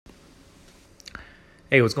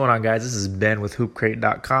Hey, what's going on, guys? This is Ben with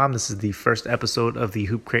HoopCrate.com. This is the first episode of the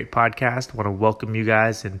Hoop Crate podcast. I want to welcome you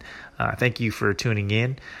guys and thank you for tuning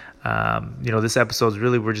in. This episode is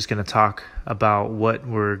really, we're just going to talk about what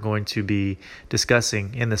we're going to be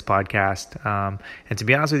discussing in this podcast. And to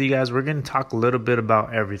be honest with you guys, we're going to talk a little bit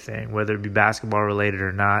about everything, whether it be basketball related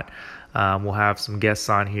or not. We'll have some guests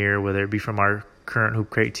on here, whether it be from our current Hoop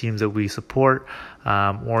Crate teams that we support,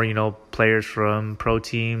 or players from pro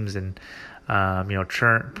teams and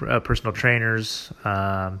personal trainers,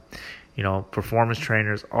 performance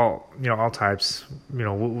trainers, all types. We're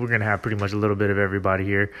going to have pretty much a little bit of everybody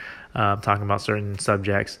here, talking about certain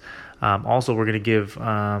subjects. Also, we're going to give,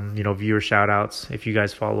 viewer shout outs. If you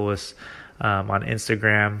guys follow us on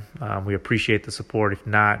Instagram, we appreciate the support. If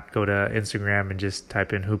not, go to Instagram and just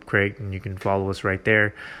type in Hoop Crate and you can follow us right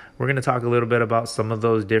there. We're going to talk a little bit about some of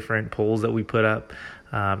those different polls that we put up,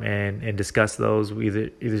 and discuss those. Either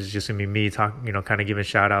it's just going to be me talking, kind of giving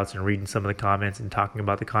shout outs and reading some of the comments and talking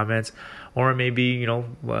about the comments, or maybe, we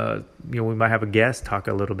might have a guest talk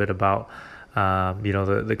a little bit about,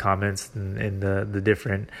 the comments and the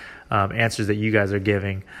different answers that you guys are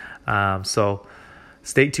giving. So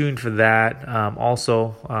stay tuned for that.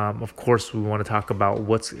 Of course, we want to talk about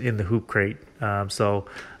what's in the Hoop Crate.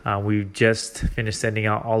 We just finished sending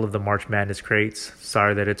out all of the March Madness crates.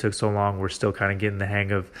 Sorry that it took so long. We're still kind of getting the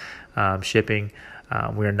hang of shipping.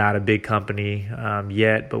 We are not a big company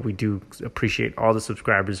yet, but we do appreciate all the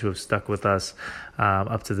subscribers who have stuck with us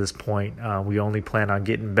up to this point. We only plan on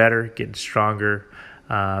getting better, getting stronger,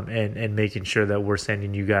 and making sure that we're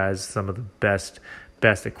sending you guys some of the best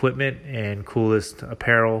equipment and coolest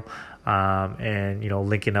apparel, and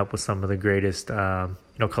linking up with some of the greatest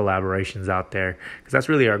collaborations out there, because that's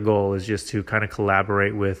really our goal, is just to kind of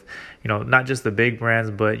collaborate with not just the big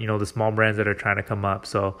brands, but the small brands that are trying to come up.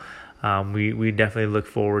 So we definitely look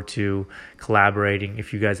forward to collaborating.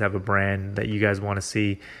 If you guys have a brand that you guys want to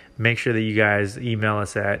see, make sure that you guys email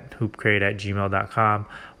us at hoopcrate@gmail.com,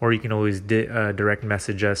 or you can always direct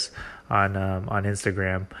message us on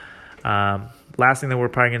Instagram. Last thing that we're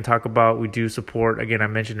probably going to talk about, we do support, again, I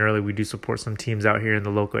mentioned earlier, we do support some teams out here in the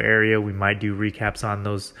local area. We might do recaps on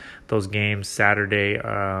those games. Saturday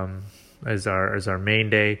is our main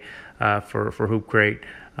day for Hoop Crate.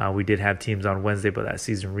 We did have teams on Wednesday, but that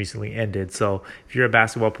season recently ended. So if you're a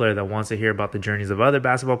basketball player that wants to hear about the journeys of other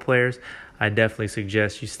basketball players, I definitely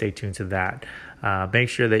suggest you stay tuned to that. Make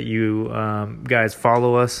sure that you guys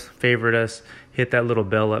follow us, favorite us, hit that little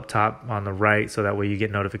bell up top on the right so that way you get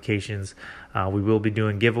notifications. We will be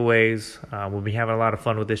doing giveaways. We'll be having a lot of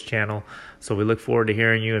fun with this channel. So we look forward to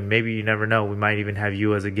hearing you, and maybe, you never know, we might even have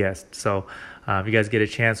you as a guest. So if you guys get a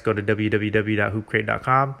chance, go to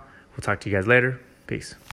www.hoopcrate.com. We'll talk to you guys later. Peace.